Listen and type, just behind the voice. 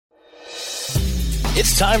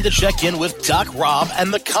It's time to check in with Doc Rob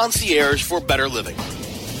and the Concierge for Better Living.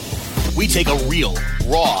 We take a real,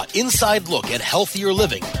 raw, inside look at healthier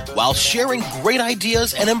living while sharing great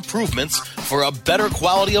ideas and improvements for a better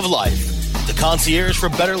quality of life. The Concierge for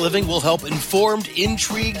Better Living will help informed,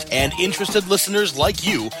 intrigued, and interested listeners like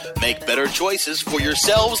you make better choices for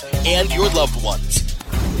yourselves and your loved ones.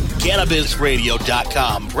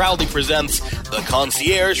 CannabisRadio.com proudly presents The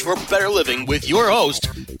Concierge for Better Living with your host,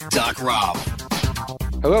 Doc Rob.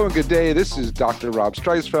 Hello and good day. This is Dr. Rob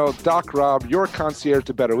Streisfeld, Doc Rob, your concierge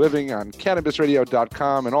to better living on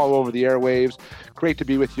CannabisRadio.com and all over the airwaves. Great to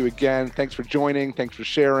be with you again. Thanks for joining. Thanks for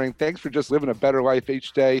sharing. Thanks for just living a better life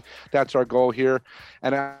each day. That's our goal here.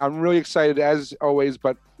 And I'm really excited as always,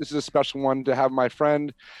 but this is a special one to have my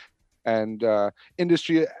friend and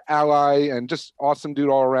industry ally and just awesome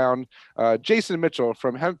dude all around, Jason Mitchell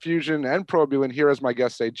from Hemp Fusion and Probulin here as my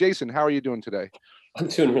guest today. Jason, how are you doing today? I'm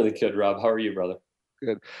doing really good, Rob. How are you, brother?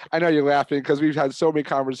 Good. I know you're laughing because we've had so many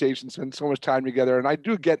conversations and so much time together. And I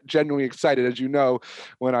do get genuinely excited, as you know,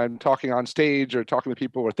 when I'm talking on stage or talking to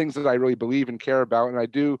people or things that I really believe and care about. And I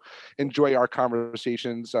do enjoy our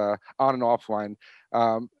conversations on and offline.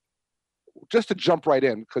 Just to jump right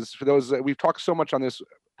in, because for those that we've talked so much on this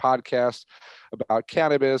podcast about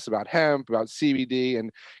cannabis, about hemp, about CBD,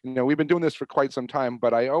 and we've been doing this for quite some time.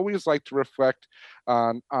 But I always like to reflect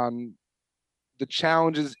on the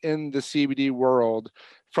challenges in the CBD world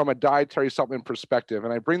from a dietary supplement perspective.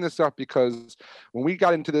 And I bring this up because when we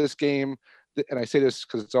got into this game, and I say this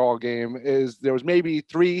because it's all a game, is there was maybe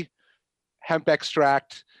 3 hemp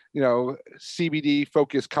extract, CBD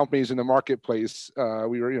focused companies in the marketplace.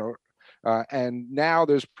 And now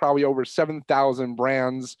there's probably over 7,000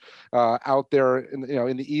 brands out there in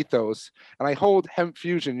the ethos. And I hold Hemp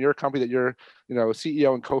Fusion, your company that you're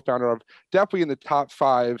CEO and co-founder of, definitely in the top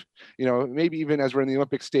 5. Maybe even as we're in the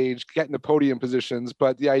Olympic stage, getting the podium positions.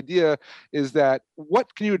 But the idea is that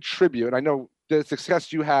what can you attribute? And I know the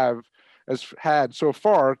success you have had so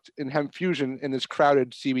far in Hemp Fusion in this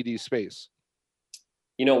crowded CBD space.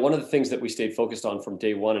 One of the things that we stayed focused on from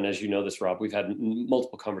day one, and as you know this, Rob, we've had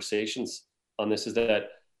multiple conversations on this, is that,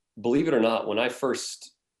 believe it or not, when I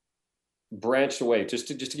first branched away, just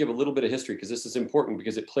to give a little bit of history, because this is important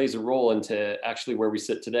because it plays a role into actually where we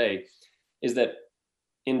sit today, is that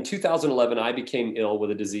in 2011, I became ill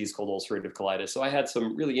with a disease called ulcerative colitis. So I had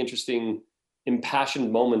some really interesting,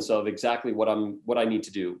 impassioned moments of exactly what I need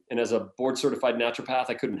to do. And as a board certified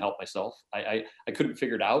naturopath, I couldn't help myself. I couldn't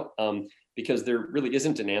figure it out. Because there really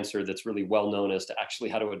isn't an answer that's really well known as to actually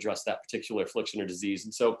how to address that particular affliction or disease.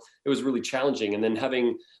 And so it was really challenging. And then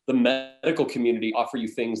having the medical community offer you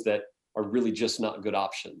things that are really just not good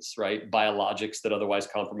options, right? Biologics that otherwise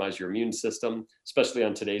compromise your immune system, especially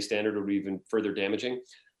on today's standard, would be even further damaging.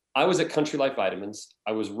 I was at Country Life Vitamins.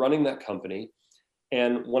 I was running that company.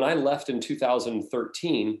 And when I left in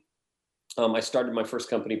 2013, I started my first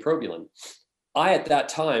company, Probulin. I, at that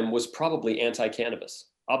time, was probably anti-cannabis.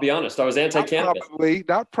 I'll be honest, I was anti-cannabis.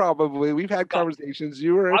 Not probably. We've had conversations.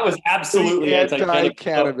 I was absolutely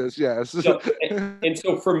anti-cannabis, yes. And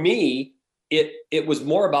so for me, it was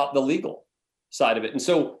more about the legal side of it. And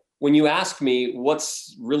so when you ask me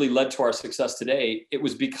what's really led to our success today, it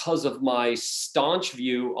was because of my staunch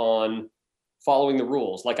view on following the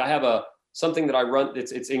rules. Like I have something that I run,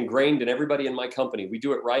 it's ingrained in everybody in my company. We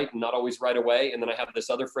do it right and not always right away. And then I have this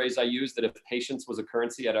other phrase I use that if patience was a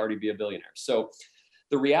currency, I'd already be a billionaire. So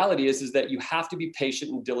the reality is that you have to be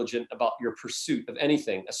patient and diligent about your pursuit of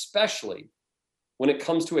anything, especially when it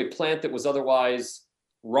comes to a plant that was otherwise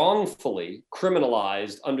wrongfully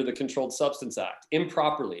criminalized under the Controlled Substance Act,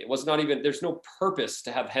 improperly. It was not even, there's no purpose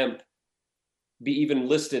to have hemp be even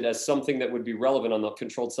listed as something that would be relevant on the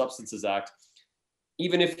Controlled Substances Act,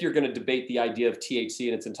 even if you're going to debate the idea of THC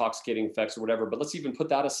and its intoxicating effects or whatever. But let's even put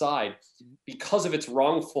that aside. Because of its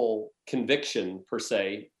wrongful conviction, per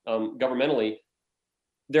se, governmentally,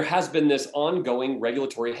 there has been this ongoing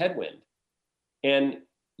regulatory headwind. And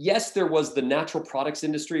yes, there was the natural products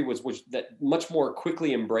industry which that much more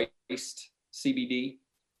quickly embraced CBD.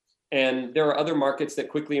 And there are other markets that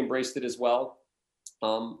quickly embraced it as well.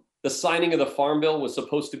 The signing of the Farm Bill was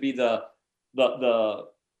supposed to be the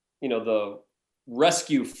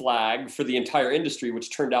rescue flag for the entire industry,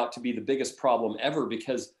 which turned out to be the biggest problem ever,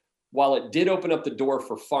 because while it did open up the door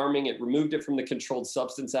for farming, it removed it from the Controlled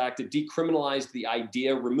Substance Act. It decriminalized the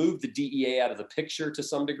idea, removed the DEA out of the picture to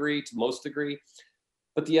some degree, to most degree.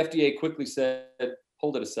 But the FDA quickly said,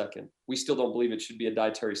 hold it a second. We still don't believe it should be a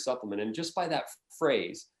dietary supplement. And just by that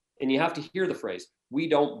phrase, and you have to hear the phrase, we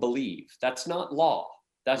don't believe. That's not law.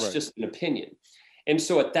 That's right. Just an opinion. And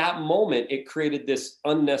so at that moment, it created this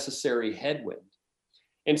unnecessary headwind.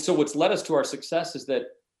 And so what's led us to our success is that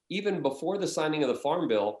even before the signing of the Farm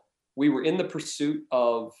Bill, we were in the pursuit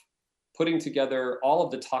of putting together all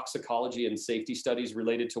of the toxicology and safety studies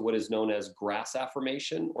related to what is known as GRAS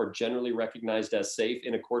affirmation, or generally recognized as safe,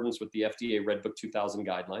 in accordance with the FDA Red Book 2000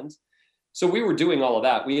 guidelines. So we were doing all of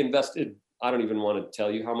that. We invested, I don't even want to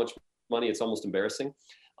tell you how much money, it's almost embarrassing.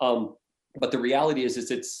 But the reality is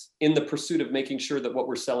it's in the pursuit of making sure that what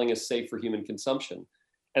we're selling is safe for human consumption,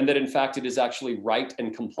 and that in fact it is actually right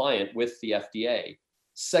and compliant with the FDA.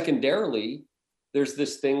 Secondarily, there's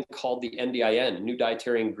this thing called the NDIN, New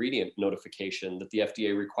Dietary Ingredient Notification, that the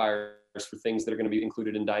FDA requires for things that are going to be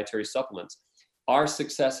included in dietary supplements. Our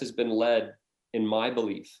success has been led, in my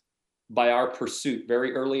belief, by our pursuit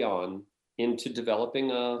very early on into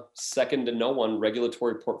developing a second to no one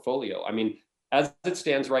regulatory portfolio. I mean, as it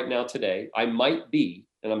stands right now today, I might be,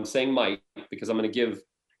 and I'm saying might because I'm going to give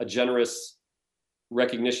a generous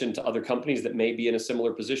recognition to other companies that may be in a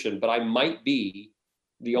similar position, but I might be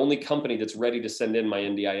the only company that's ready to send in my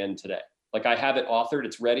NDIN today. Like, I have it authored,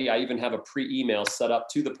 it's ready. I even have a pre-email set up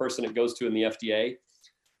to the person it goes to in the FDA.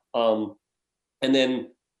 And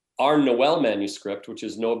then our Noel manuscript, which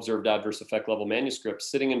is no observed adverse effect level manuscript,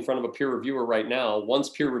 sitting in front of a peer reviewer right now. Once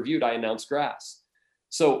peer reviewed, I announced GRAS.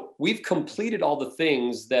 So we've completed all the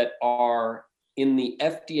things that are in the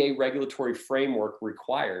FDA regulatory framework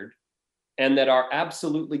required, and that are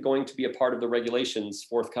absolutely going to be a part of the regulations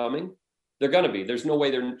forthcoming. They're going to be. There's no way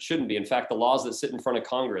there shouldn't be. In fact, the laws that sit in front of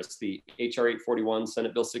Congress, the HR 841,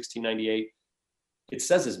 Senate Bill 1698, it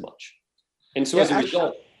says as much. And so as a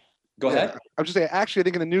result, go ahead. I'm just saying, actually, I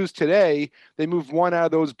think in the news today, they moved one out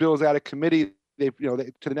of those bills out of committee,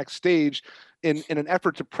 to the next stage in an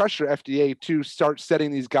effort to pressure FDA to start setting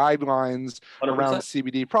these guidelines 100%. Around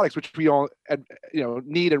CBD products, which we all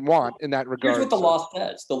need and want in that regard. Here's what the law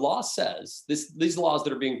says. The law says these laws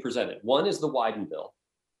that are being presented. One is the Wyden bill,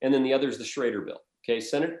 and then the other is the Schrader bill. Okay,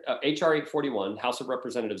 Senate HR 841, House of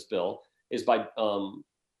Representatives bill, is by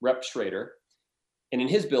Rep. Schrader. And in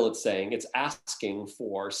his bill, it's asking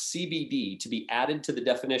for CBD to be added to the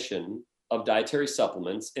definition of dietary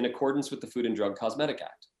supplements in accordance with the Food and Drug Cosmetic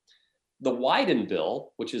Act. The Wyden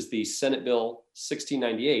bill, which is the Senate Bill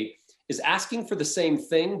 1698, is asking for the same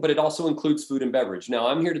thing, but it also includes food and beverage. Now,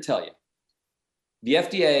 I'm here to tell you, the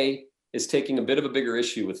FDA is taking a bit of a bigger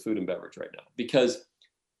issue with food and beverage right now, because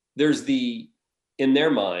there's in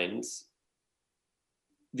their minds,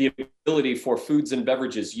 the ability for foods and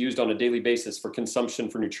beverages used on a daily basis for consumption,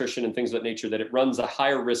 for nutrition and things of that nature, that it runs a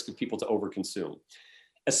higher risk of people to overconsume,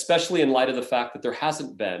 especially in light of the fact that there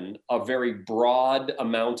hasn't been a very broad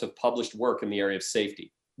amount of published work in the area of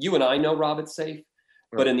safety. You and I know, Rob, it's safe,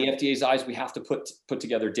 right. But in the FDA's eyes, we have to put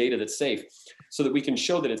together data that's safe so that we can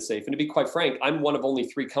show that it's safe. And to be quite frank, I'm one of only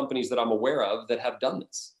 3 companies that I'm aware of that have done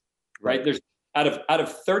this, right? There's out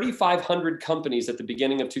of 3,500 companies at the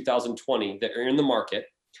beginning of 2020 that are in the market.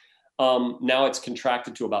 Now it's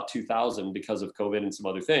contracted to about 2,000 because of COVID and some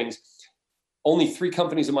other things. Only 3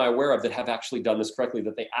 companies am I aware of that have actually done this correctly,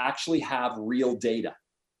 that they actually have real data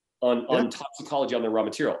on toxicology on their raw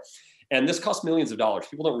material. And this costs millions of dollars.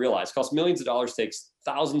 People don't realize it costs millions of dollars, takes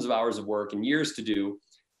thousands of hours of work and years to do.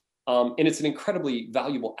 And it's an incredibly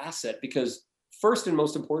valuable asset because, first and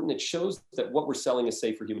most important, it shows that what we're selling is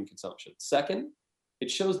safe for human consumption. Second, it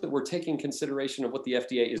shows that we're taking consideration of what the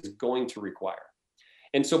FDA is going to require.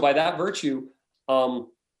 And so by that virtue,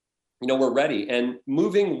 we're ready. And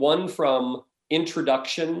moving one from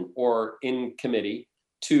introduction or in committee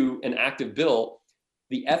to an active bill,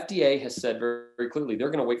 the FDA has said very, very clearly they're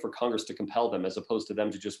going to wait for Congress to compel them as opposed to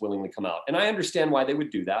them to just willingly come out. And I understand why they would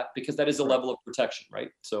do that, because that is a level of protection, right?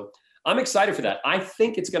 So I'm excited for that. I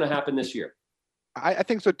think it's going to happen this year. I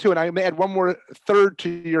think so too. And I may add one more third to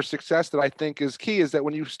your success that I think is key, is that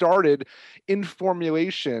when you started in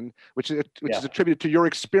formulation, which is attributed to your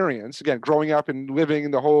experience, again, growing up and living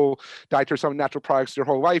in the whole dietary supplement, natural products your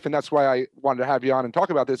whole life. And that's why I wanted to have you on and talk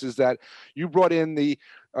about this, is that you brought in the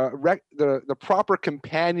proper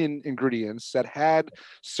companion ingredients that had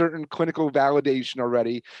certain clinical validation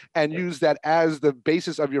already, and use that as the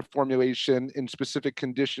basis of your formulation in specific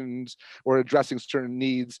conditions or addressing certain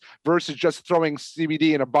needs, versus just throwing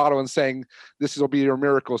CBD in a bottle and saying this will be your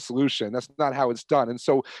miracle solution. That's not how it's done. And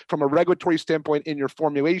so from a regulatory standpoint, in your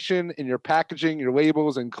formulation, in your packaging, your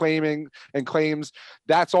labels and claims,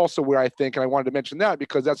 that's also where I think, and I wanted to mention that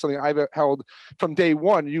because that's something I've held from day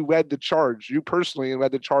one. You led the charge. You personally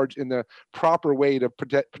led the charge in the proper way to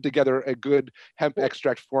put together a good hemp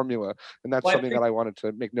extract formula. And that's something that I wanted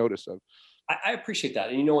to make notice of. I appreciate that.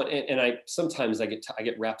 And you know what, and I sometimes I get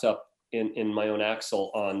wrapped up in my own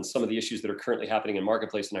axle on some of the issues that are currently happening in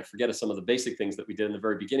marketplace, and I forget some of the basic things that we did in the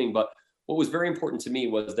very beginning. But what was very important to me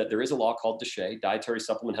was that there is a law called DSHEA, Dietary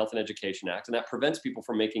Supplement Health and Education Act, and that prevents people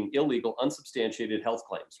from making illegal, unsubstantiated health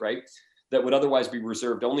claims, right? That would otherwise be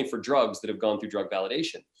reserved only for drugs that have gone through drug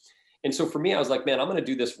validation. And so for me, I was like, man, I'm going to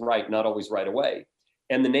do this right, not always right away.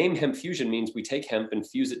 And the name Hemp Fusion means we take hemp and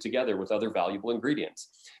fuse it together with other valuable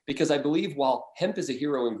ingredients. Because I believe while hemp is a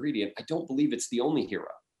hero ingredient, I don't believe it's the only hero.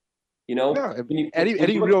 You know,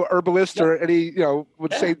 any real herbalist or any,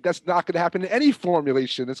 would say that's not going to happen in any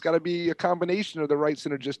formulation. It's got to be a combination of the right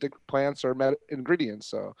synergistic plants or ingredients.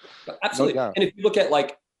 So absolutely. And if you look at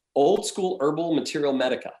like old school herbal Materia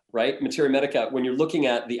Medica, right? Materia Medica, when you're looking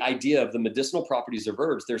at the idea of the medicinal properties of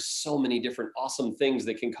herbs, there's so many different awesome things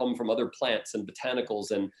that can come from other plants and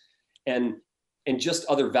botanicals and just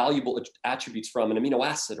other valuable attributes from an amino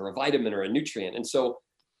acid or a vitamin or a nutrient. And so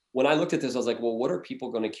when I looked at this, I was like, well, what are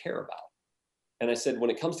people going to care about? And I said, when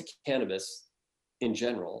it comes to cannabis in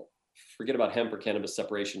general, forget about hemp or cannabis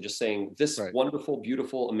separation, just saying this wonderful,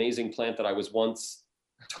 beautiful, amazing plant that I was once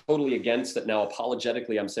totally against, that now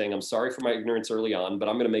apologetically I'm saying, I'm sorry for my ignorance early on, but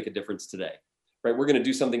I'm going to make a difference today, right? We're going to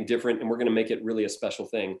do something different and we're going to make it really a special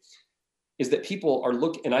thing. Is that people are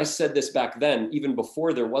looking, and I said this back then, even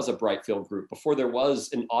before there was a Brightfield group, before there was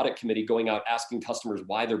an audit committee going out asking customers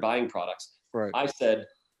why they're buying products. Right. I said,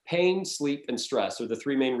 pain, sleep, and stress are the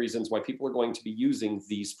three main reasons why people are going to be using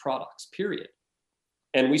these products, period.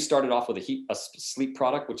 And we started off with a sleep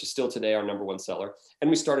product, which is still today our number one seller. And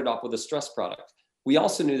we started off with a stress product. We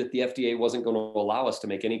also knew that the FDA wasn't going to allow us to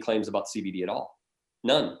make any claims about CBD at all.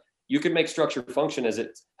 None. You could make structure function as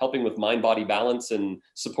it's helping with mind-body balance and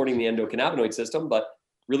supporting the endocannabinoid system, but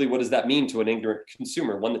really what does that mean to an ignorant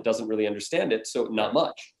consumer, one that doesn't really understand it? So not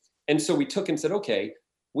much. And so we took and said, okay,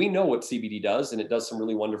 we know what CBD does, and it does some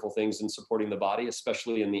really wonderful things in supporting the body,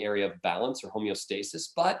 especially in the area of balance or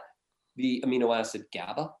homeostasis. But the amino acid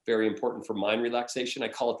GABA, very important for mind relaxation. I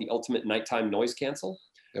call it the ultimate nighttime noise cancel,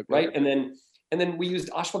 right? And then we used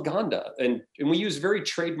ashwagandha, and we use very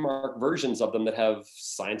trademark versions of them that have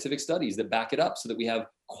scientific studies that back it up so that we have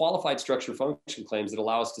qualified structure function claims that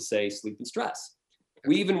allow us to say sleep and stress.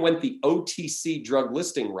 We even went the OTC drug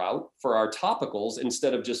listing route for our topicals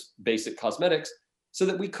instead of just basic cosmetics, so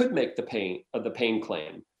that we could make the pain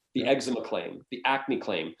claim, the eczema claim, the acne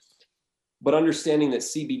claim, but understanding that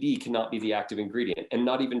CBD cannot be the active ingredient and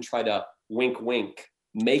not even try to wink, wink,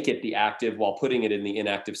 make it the active while putting it in the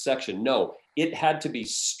inactive section. No, it had to be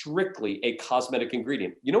strictly a cosmetic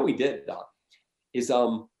ingredient. You know what we did, Doc, is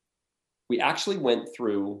we actually went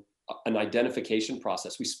through an identification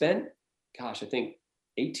process. We spent, I think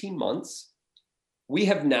 18 months. We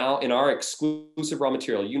have now in our exclusive raw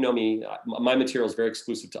material, you know me, my material is very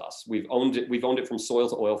exclusive to us. We've owned it from soil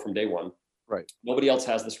to oil from day one. Right. Nobody else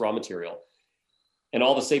has this raw material. And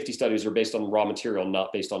all the safety studies are based on raw material,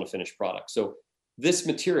 not based on a finished product. So this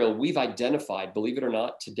material, we've identified, believe it or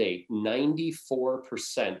not, to date,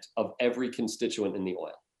 94% of every constituent in the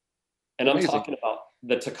oil. And I'm talking about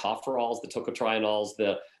the tocopherols, the tocotrienols,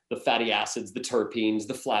 the fatty acids, the terpenes,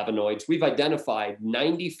 the flavonoids. We've identified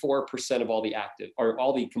 94% of all the active or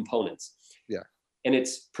all the components. Yeah. And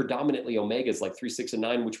it's predominantly omegas like 3, 6, and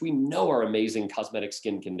 9, which we know are amazing cosmetic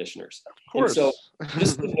skin conditioners. Of course. And so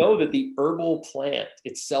just to know that the herbal plant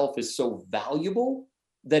itself is so valuable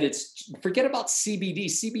that forget about CBD.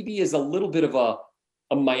 CBD is a little bit of a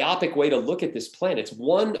myopic way to look at this plant. It's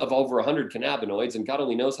one of over 100 cannabinoids, and God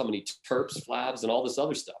only knows how many terps, flavs, and all this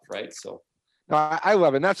other stuff, right? So. No, I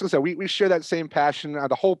love it. And that's what I said. We share that same passion.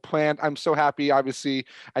 The whole plant. I'm so happy. Obviously,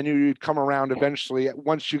 I knew you'd come around eventually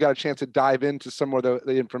once you got a chance to dive into some of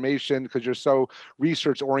the information, because you're so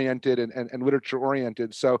research oriented and literature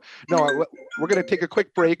oriented. So no, we're going to take a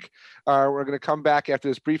quick break. We're going to come back after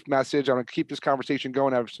this brief message. I'm going to keep this conversation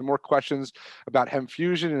going. I have some more questions about Hemp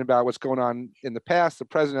Fusion and about what's going on in the past, the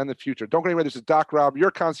present, and the future. Don't go anywhere. This is Doc Rob,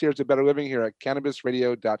 your concierge to better living here at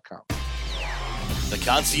cannabisradio.com. The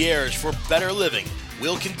Concierge for Better Living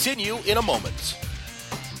will continue in a moment.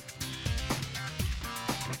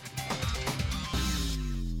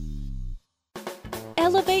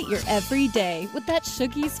 Elevate your everyday with that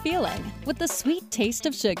Shuggies feeling with the sweet taste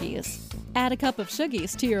of Shuggies. Add a cup of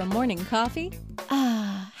Shuggies to your morning coffee.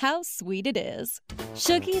 Ah, how sweet it is.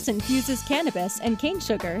 Shuggies infuses cannabis and cane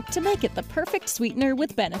sugar to make it the perfect sweetener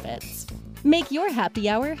with benefits. Make your happy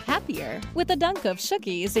hour happier with a dunk of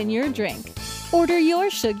Shuggies in your drink. Order your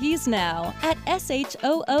Shuggies now at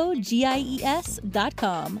shoogies.com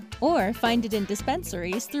or find it in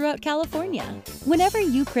dispensaries throughout California. Whenever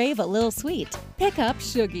you crave a little sweet, pick up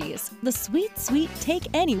Shuggies, the sweet, sweet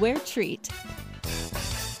take-anywhere treat.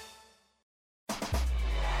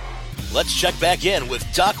 Let's check back in with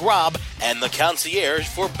Doc Rob and the Concierge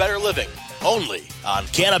for Better Living only on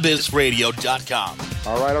CannabisRadio.com.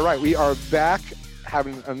 All right. We are back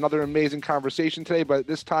having another amazing conversation today, but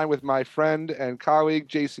this time with my friend and colleague,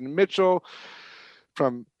 Jason Mitchell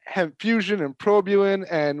from Hemp Fusion and Probulin.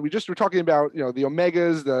 And we just were talking about, the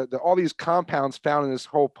omegas, the all these compounds found in this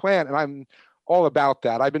whole plant. And I'm all about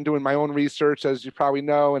that. I've been doing my own research, as you probably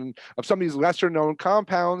know, and of some of these lesser known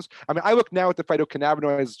compounds. I mean, I look now at the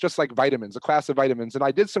phytocannabinoids just like vitamins, a class of vitamins. And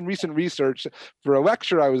I did some recent research for a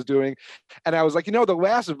lecture I was doing. And I was like, the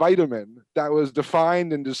last vitamin that was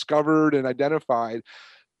defined and discovered and identified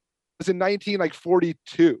was in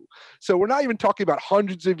 1942. So we're not even talking about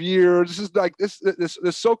hundreds of years. This is like this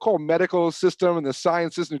so-called medical system and the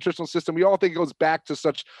sciences, nutritional system. We all think it goes back to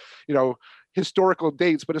such, historical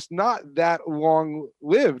dates, but it's not that long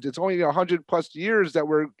lived. It's only 100 plus years that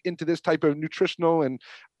we're into this type of nutritional and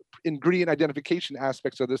ingredient identification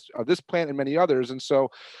aspects of this plant and many others. And so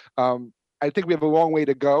I think we have a long way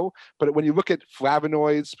to go, but when you look at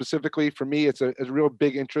flavonoids specifically, for me, it's a real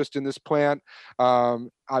big interest in this plant.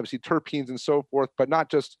 Obviously terpenes and so forth, but not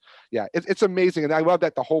just, it's amazing. And I love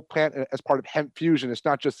that the whole plant as part of Hemp Fusion, it's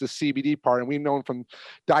not just the CBD part. And we've known from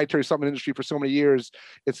dietary supplement industry for so many years,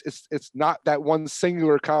 it's not that one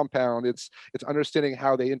singular compound. It's understanding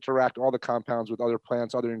how they interact, all the compounds with other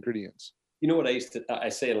plants, other ingredients. You know what I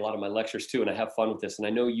say in a lot of my lectures too, and I have fun with this, and I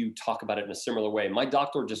know you talk about it in a similar way. My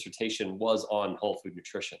doctoral dissertation was on whole food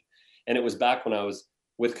nutrition. And it was back when I was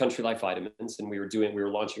with Country Life Vitamins, and we were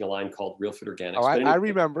launching a line called Real Food Organics. Oh, I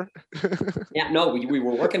remember. We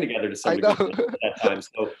were working together to some degree at that time.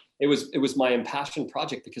 So it was my impassioned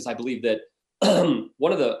project, because I believe that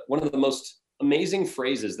one of the most amazing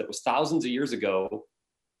phrases that was thousands of years ago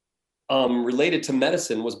related to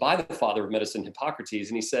medicine was by the father of medicine, Hippocrates.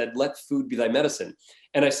 And he said, "Let food be thy medicine."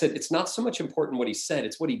 And I said, it's not so much important what he said,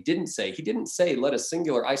 it's what he didn't say. He didn't say, let a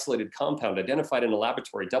singular isolated compound identified in a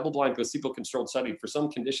laboratory, double-blind placebo-controlled study for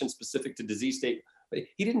some condition specific to disease state. But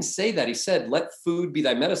he didn't say that. He said, let food be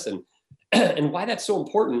thy medicine. And why that's so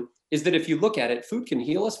important is that if you look at it, food can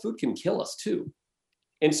heal us, food can kill us too.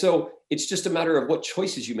 And so it's just a matter of what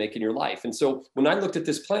choices you make in your life. And so when I looked at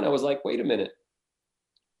this plant, I was like, wait a minute.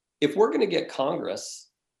 If we're going to get Congress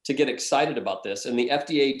to get excited about this and the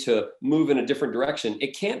FDA to move in a different direction,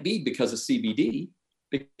 it can't be because of CBD,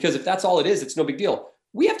 because if that's all it is, it's no big deal.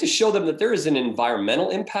 We have to show them that there is an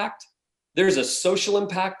environmental impact, there's a social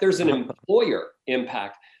impact, there's an employer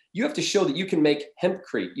impact. You have to show that you can make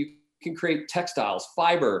hempcrete, you can create textiles,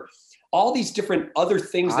 fiber, all these different other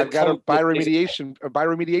things. I've got a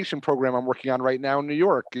bioremediation program I'm working on right now in New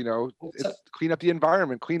York. It's clean up the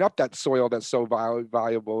environment, clean up that soil that's so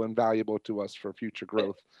valuable and valuable to us for future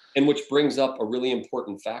growth. And which brings up a really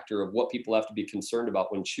important factor of what people have to be concerned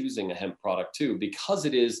about when choosing a hemp product too, because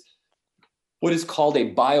it is what is called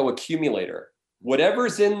a bioaccumulator.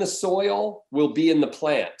 Whatever's in the soil will be in the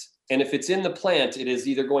plant. And if it's in the plant, it is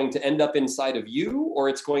either going to end up inside of you, or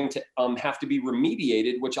it's going to have to be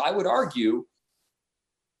remediated, which I would argue,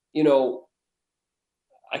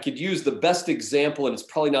 I could use the best example, and it's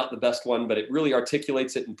probably not the best one, but it really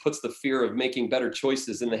articulates it and puts the fear of making better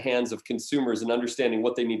choices in the hands of consumers and understanding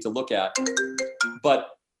what they need to look at,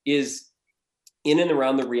 but is in and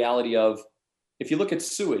around the reality of, if you look at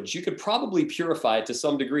sewage, you could probably purify it to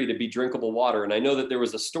some degree to be drinkable water. And I know that there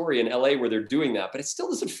was a story in LA where they're doing that, but it still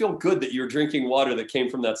doesn't feel good that you're drinking water that came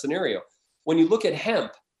from that scenario. When you look at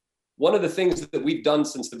hemp, one of the things that we've done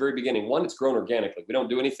since the very beginning, one, it's grown organically. We don't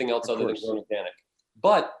do anything else other than grown organic.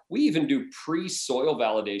 But we even do pre-soil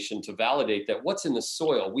validation to validate that what's in the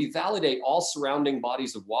soil. We validate all surrounding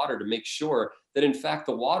bodies of water to make sure that, in fact,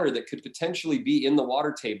 the water that could potentially be in the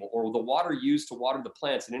water table or the water used to water the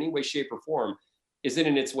plants in any way, shape, or form is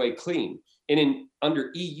in its way clean. And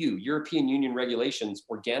under EU, European Union regulations,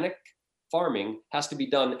 organic farming has to be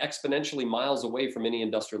done exponentially miles away from any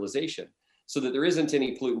industrialization so that there isn't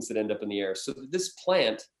any pollutants that end up in the air. So that this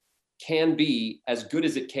plant can be as good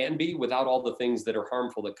as it can be without all the things that are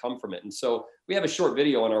harmful that come from it. And so we have a short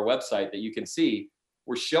video on our website that you can see.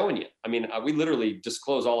 We're showing you. I mean, we literally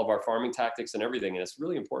disclose all of our farming tactics and everything, and it's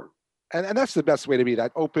really important. And that's the best way to be,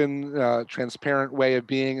 that open, transparent way of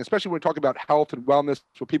being, especially when we're talking about health and wellness,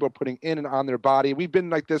 what people are putting in and on their body. We've been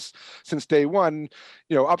like this since day one,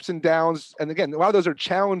 ups and downs. And again, a lot of those are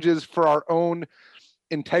challenges for our own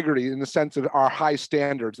integrity in the sense of our high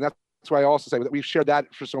standards. And that's why I also say that we've shared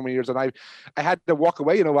that for so many years. And I had to walk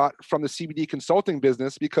away a lot from the CBD consulting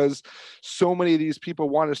business because so many of these people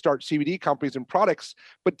wanted to start CBD companies and products,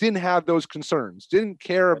 but didn't have those concerns, didn't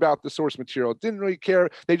care about the source material, didn't really care.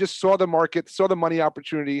 They just saw the market, saw the money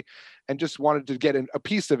opportunity, and just wanted to get a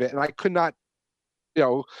piece of it. And I could not,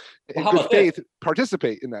 in good faith,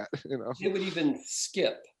 participate in that. They would even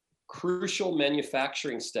skip crucial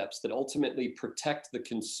manufacturing steps that ultimately protect the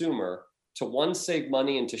consumer to, one, save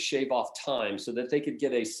money and to shave off time so that they could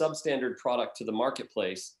get a substandard product to the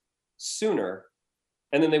marketplace sooner.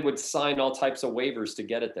 And then they would sign all types of waivers to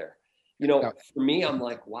get it there. For me, I'm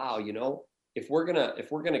like, wow, if we're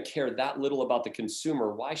gonna care that little about the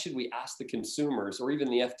consumer, why should we ask the consumers or even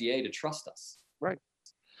the FDA to trust us? Right.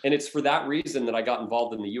 And it's for that reason that I got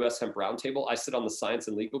involved in the US Hemp Roundtable. I sit on the Science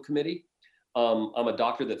and Legal Committee. I'm a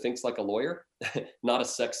doctor that thinks like a lawyer, not a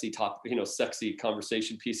sexy sexy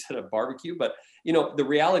conversation piece at a barbecue. But the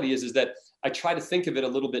reality is that I try to think of it a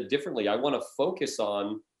little bit differently. I want to focus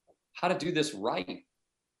on how to do this right,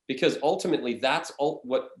 because ultimately that's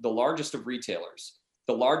what the largest of retailers,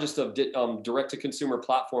 the largest of direct-to-consumer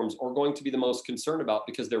platforms are going to be the most concerned about,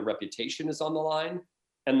 because their reputation is on the line,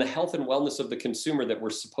 and the health and wellness of the consumer that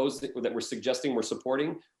we're suggesting we're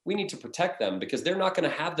supporting. We need to protect them because they're not going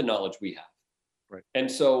to have the knowledge we have. Right.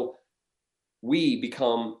 And so we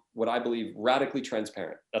become what I believe radically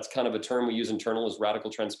transparent. That's kind of a term we use internal, is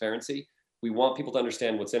radical transparency. We want people to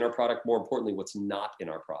understand what's in our product, more importantly, what's not in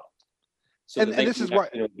our product, so that they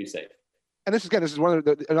can be safe. And this is one of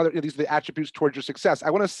these are the attributes towards your success. I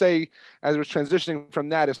want to say, as we're transitioning from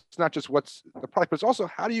that, it's not just what's the product, but it's also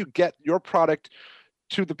how do you get your product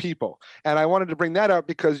to the people. And I wanted to bring that up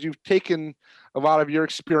because you've taken a lot of your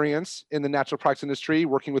experience in the natural products industry,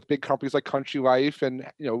 working with big companies like Country Life, and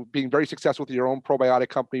being very successful with your own probiotic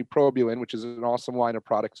company, Probulin, which is an awesome line of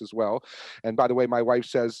products as well. And by the way, my wife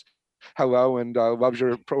says hello and loves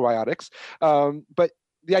your probiotics. But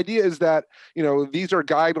the idea is that these are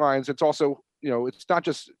guidelines. It's also it's not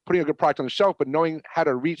just putting a good product on the shelf, but knowing how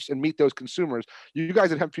to reach and meet those consumers. You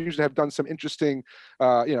guys at Hemp Fusion have done some interesting,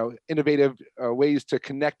 innovative ways to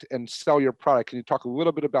connect and sell your product. Can you talk a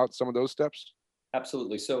little bit about some of those steps?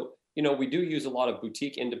 Absolutely. So, we do use a lot of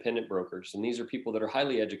boutique independent brokers, and these are people that are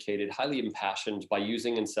highly educated, highly impassioned by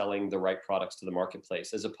using and selling the right products to the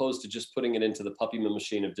marketplace, as opposed to just putting it into the puppy mill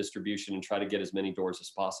machine of distribution and try to get as many doors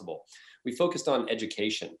as possible. We focused on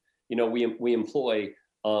education. We employ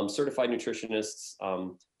certified nutritionists,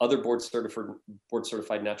 other board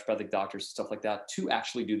certified naturopathic doctors, stuff like that, to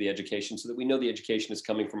actually do the education, so that we know the education is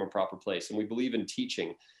coming from a proper place. And we believe in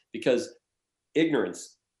teaching, because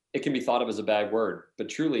ignorance, it can be thought of as a bad word, but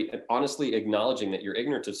truly and honestly acknowledging that you're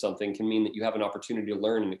ignorant of something can mean that you have an opportunity to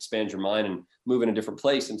learn and expand your mind and move in a different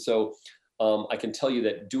place. And so I can tell you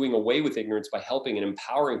that doing away with ignorance by helping and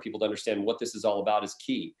empowering people to understand what this is all about is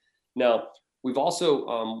key. Now, we've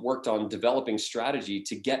also worked on developing strategy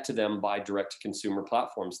to get to them by direct-to-consumer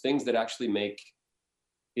platforms, things that actually make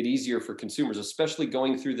it easier for consumers, especially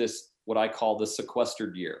going through this, what I call the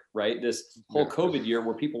sequestered year, right? This whole COVID year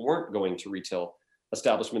where people weren't going to retail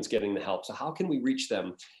establishments getting the help. So how can we reach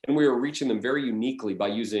them? And we are reaching them very uniquely by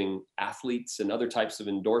using athletes and other types of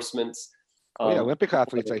endorsements. Olympic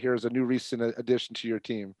athletes, I hear, is a new recent addition to your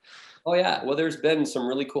team. Oh yeah, well, there's been some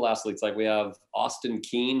really cool athletes. Like we have Austin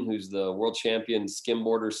Keene, who's the world champion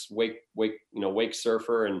skimboarder, wake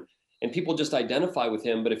surfer, and people just identify with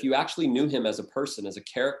him. But if you actually knew him as a person, as a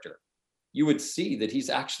character, you would see that he's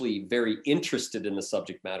actually very interested in the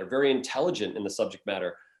subject matter, very intelligent in the subject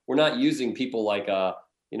matter. We're not using people like I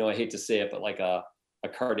hate to say it, but like a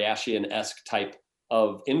Kardashian-esque type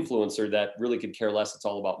of influencer that really could care less. It's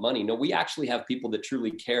all about money. No, we actually have people that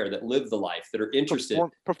truly care, that live the life, that are interested.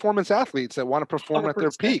 Performance athletes that want to perform 100%. At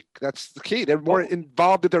their peak. That's the key. They're more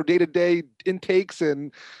involved in their day-to-day intakes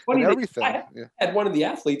and everything. I had one of the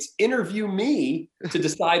athletes interview me to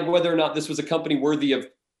decide whether or not this was a company worthy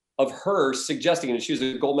of her suggesting, and she was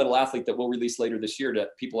a gold medal athlete that we'll release later this year to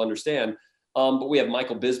people understand. But we have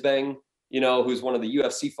Michael Bisping, who's one of the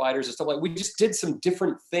UFC fighters and stuff like. We just did some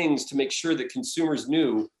different things to make sure that consumers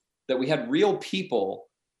knew that we had real people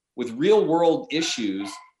with real world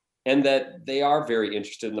issues, and that they are very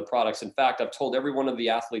interested in the products. In fact, I've told every one of the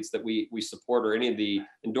athletes that we support, or any of the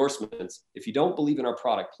endorsements, if you don't believe in our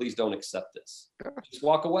product, please don't accept this. Just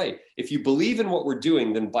walk away. If you believe in what we're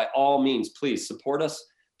doing, then by all means, please support us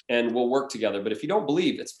and we'll work together. But if you don't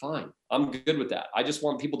believe, it's fine. I'm good with that. I just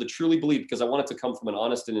want people to truly believe, because I want it to come from an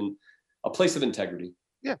honest and a place of integrity.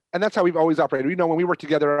 Yeah. And that's how we've always operated. When we work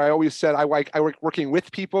together, I always said I work working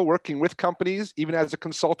with people, working with companies, even as a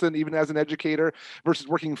consultant, even as an educator, versus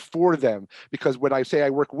working for them. Because when I say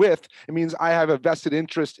I work with, it means I have a vested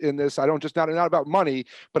interest in this. I don't just not about money,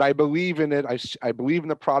 but I believe in it. I believe in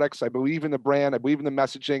the products. I believe in the brand. I believe in the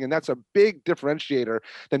messaging. And that's a big differentiator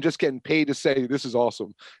than just getting paid to say, this is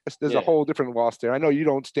awesome. There's a whole different loss there. I know you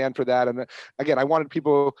don't stand for that. And again, I wanted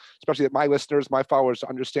people, especially my listeners, my followers, to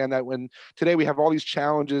understand that when today we have all these challenges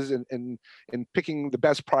challenges in picking the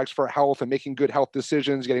best products for health and making good health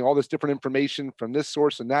decisions, getting all this different information from this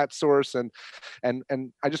source and that source. And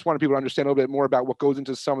I just wanted people to understand a little bit more about what goes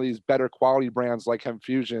into some of these better quality brands like Hemp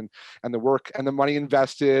Fusion and the work and the money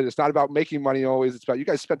invested. It's not about making money always. It's about, you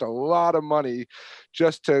guys spent a lot of money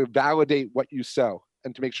just to validate what you sell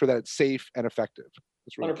and to make sure that it's safe and effective.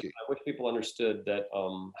 That's really key. I wish people understood that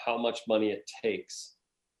how much money it takes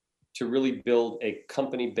to really build a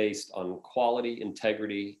company based on quality,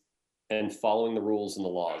 integrity, and following the rules and the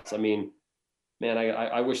laws. I mean, man,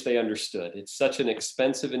 I wish they understood. It's such an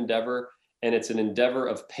expensive endeavor, and it's an endeavor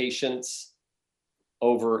of patience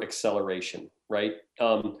over acceleration, right?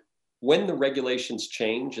 When the regulations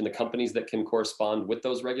change and the companies that can correspond with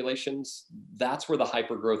those regulations, that's where the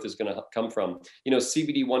hyper growth is going to come from. You know,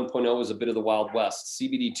 CBD 1.0 is a bit of the Wild West.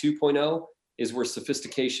 CBD 2.0 is where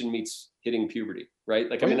sophistication meets hitting puberty, right?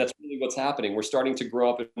 Like, I mean, that's really what's happening. We're starting to grow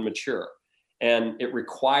up and mature, and it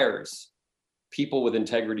requires people with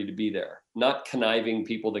integrity to be there, not conniving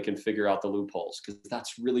people that can figure out the loopholes, because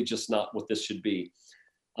that's really just not what this should be.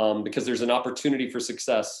 Because there's an opportunity for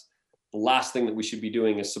success. The last thing that we should be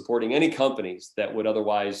doing is supporting any companies that would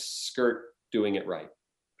otherwise skirt doing it right.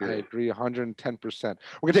 I agree 110%.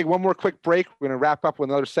 We're going to take one more quick break. We're going to wrap up with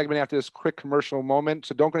another segment after this quick commercial moment.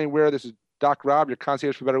 So don't go anywhere. This is Doc Rob, your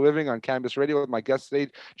concierge for better living on Cannabis Radio, with my guest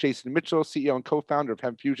today, Jason Mitchell, CEO and co-founder of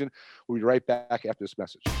Hemp Fusion. We'll be right back after this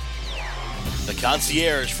message. The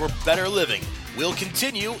Concierge for Better Living will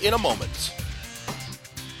continue in a moment.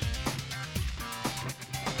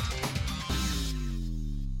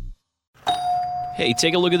 Hey,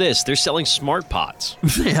 take a look at this. They're selling smart pots.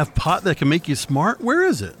 They have pot that can make you smart? Where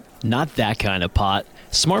is it? Not that kind of pot.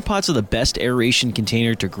 Smart pots are the best aeration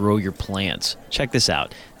container to grow your plants. Check this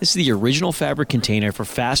out. This is the original fabric container for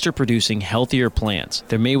faster producing, healthier plants.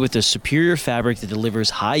 They're made with a superior fabric that delivers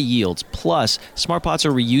high yields. Plus, smart pots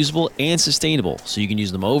are reusable and sustainable, so you can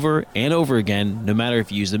use them over and over again, no matter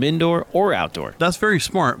if you use them indoor or outdoor. That's very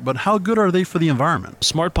smart, but how good are they for the environment?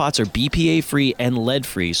 Smart pots are BPA-free and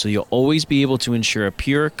lead-free, so you'll always be able to ensure a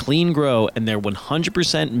pure, clean grow, and they're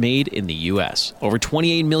 100% made in the U.S. Over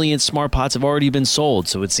 28 million smart pots have already been sold,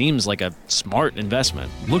 so it seems like a smart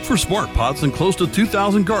investment. Look for smart pots in close to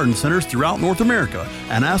 2,000 garden centers throughout North America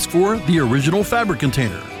and ask for the original fabric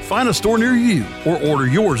container. Find a store near you or order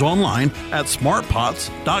yours online at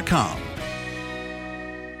smartpots.com.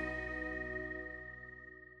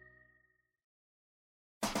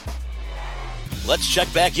 Let's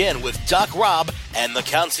check back in with Doc Rob and the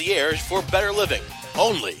Concierge for Better Living,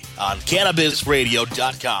 only on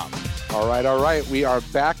cannabisradio.com. All right. We are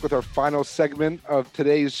back with our final segment of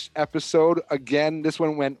today's episode. Again, this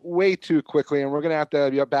one went way too quickly, and we're going to have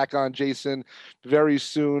to be back on Jason very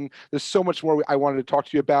soon. There's so much more I wanted to talk to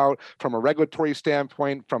you about from a regulatory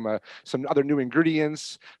standpoint, from some other new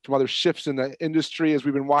ingredients, from other shifts in the industry as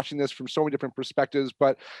we've been watching this from so many different perspectives.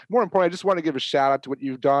 But more importantly, I just want to give a shout out to what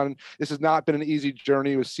you've done. This has not been an easy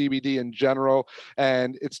journey with CBD in general,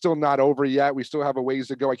 and it's still not over yet. We still have a ways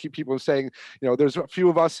to go. I keep people saying, there's a few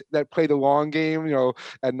of us that play the long game,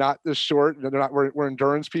 and not the short. We're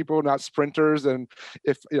endurance people, not sprinters. And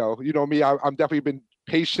if me, I'm definitely been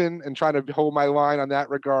patient and trying to hold my line on that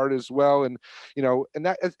regard as well. And and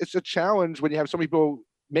that it's a challenge when you have so many people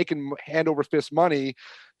making hand over fist money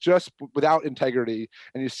just without integrity,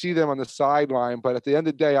 and you see them on the sideline. But at the end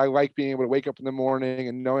of the day, I like being able to wake up in the morning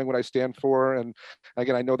and knowing what I stand for. And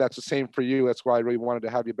again, I know that's the same for you. That's why I really wanted to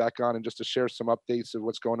have you back on and just to share some updates of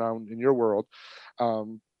what's going on in your world.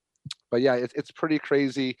 But yeah, it's pretty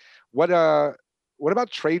crazy. What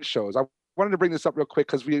about trade shows? I wanted to bring this up real quick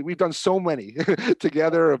because we've done so many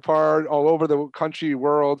together, apart, all over the country,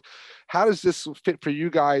 world. How does this fit for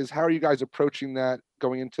you guys? How are you guys approaching that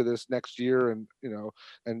going into this next year and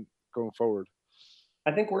and going forward?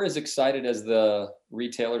 I think we're as excited as the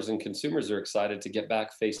retailers and consumers are excited to get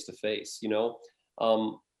back face to face.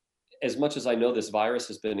 As much as I know this virus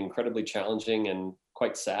has been incredibly challenging and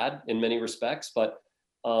quite sad in many respects, but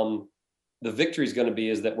the victory is going to be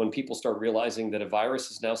is that when people start realizing that a virus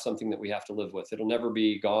is now something that we have to live with, it'll never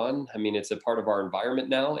be gone. I mean, it's a part of our environment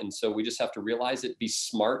now. And so we just have to realize it, be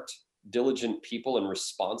smart, diligent people and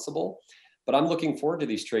responsible. But I'm looking forward to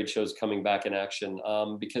these trade shows coming back in action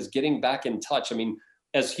because getting back in touch, I mean,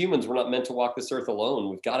 as humans, we're not meant to walk this earth alone.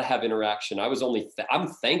 We've got to have interaction. I'm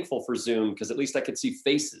thankful for Zoom because at least I could see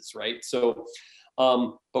faces, right? So,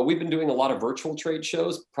 but we've been doing a lot of virtual trade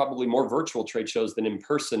shows, probably more virtual trade shows than in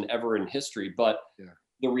person ever in history. But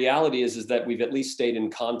the reality is that we've at least stayed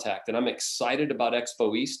in contact, and I'm excited about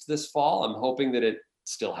Expo East this fall. I'm hoping that it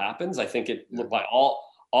still happens. I think by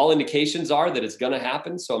all indications are that it's going to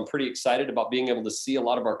happen. So I'm pretty excited about being able to see a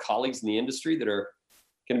lot of our colleagues in the industry that are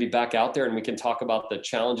going to be back out there and we can talk about the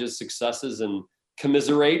challenges, successes, and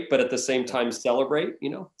commiserate, but at the same time celebrate,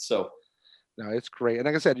 so. No, it's great. And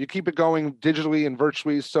like I said, you keep it going digitally and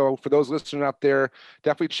virtually. So for those listening out there,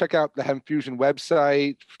 definitely check out the Hemp Fusion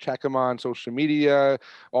website, check them on social media.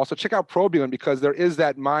 Also check out Probulin, because there is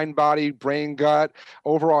that mind, body, brain, gut,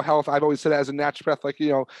 overall health. I've always said as a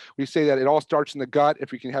naturopath, we say that it all starts in the gut.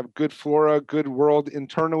 If we can have good flora, good world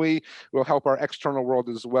internally, it will help our external world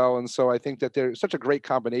as well. And so I think that there's such a great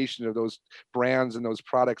combination of those brands and those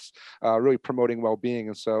products really promoting well-being.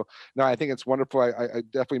 And so, no, I think it's wonderful. I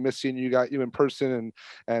definitely miss seeing you in person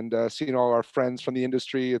and seeing all our friends from the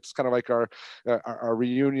industry. It's kind of like our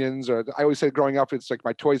reunions, or I always say growing up, it's like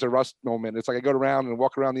my Toys R Us moment. It's like I go around and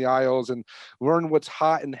walk around the aisles and learn what's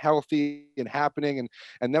hot and healthy and happening,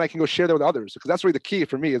 and then I can go share that with others, because that's really the key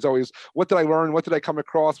for me is always, what did I learn? What did I come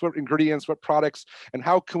across? What ingredients, what products, and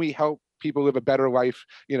how can we help people live a better life,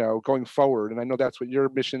 going forward? And I know that's what your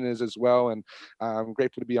mission is as well. And I'm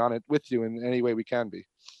grateful to be on it with you in any way we can be.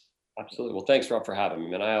 Absolutely. Well, thanks, Rob, for having me,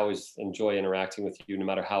 man. I always enjoy interacting with you no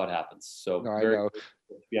matter how it happens. So very good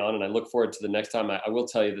to be on, and I look forward to the next time. I will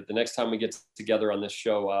tell you that the next time we get together on this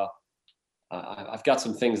show, I've got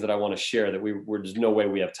some things that I want to share that there's no way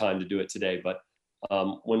we have time to do it today. But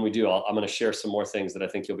when we do, I'm going to share some more things that I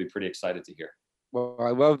think you'll be pretty excited to hear. Well, I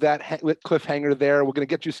love that cliffhanger there. We're going to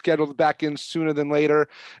get you scheduled back in sooner than later.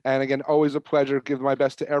 And again, always a pleasure. Give my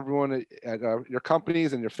best to everyone at your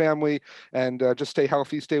companies and your family. And just stay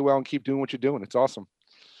healthy, stay well, and keep doing what you're doing. It's awesome.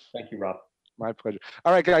 Thank you, Rob. My pleasure.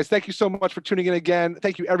 All right, guys. Thank you so much for tuning in again.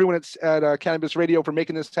 Thank you, everyone at Cannabis Radio, for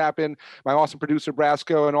making this happen. My awesome producer,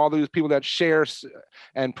 Brasco, and all those people that share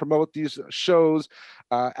and promote these shows.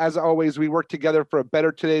 As always, we work together for a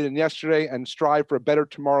better today than yesterday and strive for a better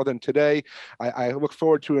tomorrow than today. I look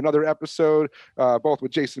forward to another episode, both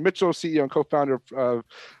with Jason Mitchell, CEO and co-founder of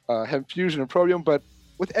Hemp Fusion and Probulin, but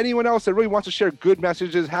with anyone else that really wants to share good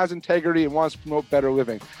messages, has integrity, and wants to promote better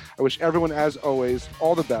living. I wish everyone, as always,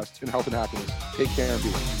 all the best in health and happiness. Take care and be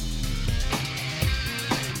well.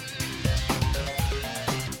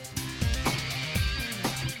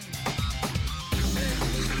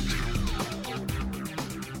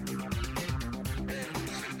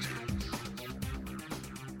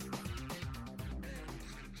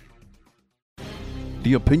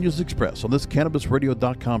 The opinions expressed on this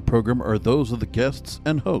CannabisRadio.com program are those of the guests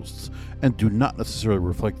and hosts and do not necessarily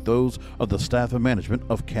reflect those of the staff and management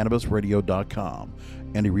of CannabisRadio.com.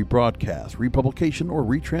 Any rebroadcast, republication, or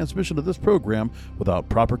retransmission of this program without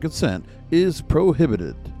proper consent is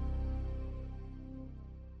prohibited.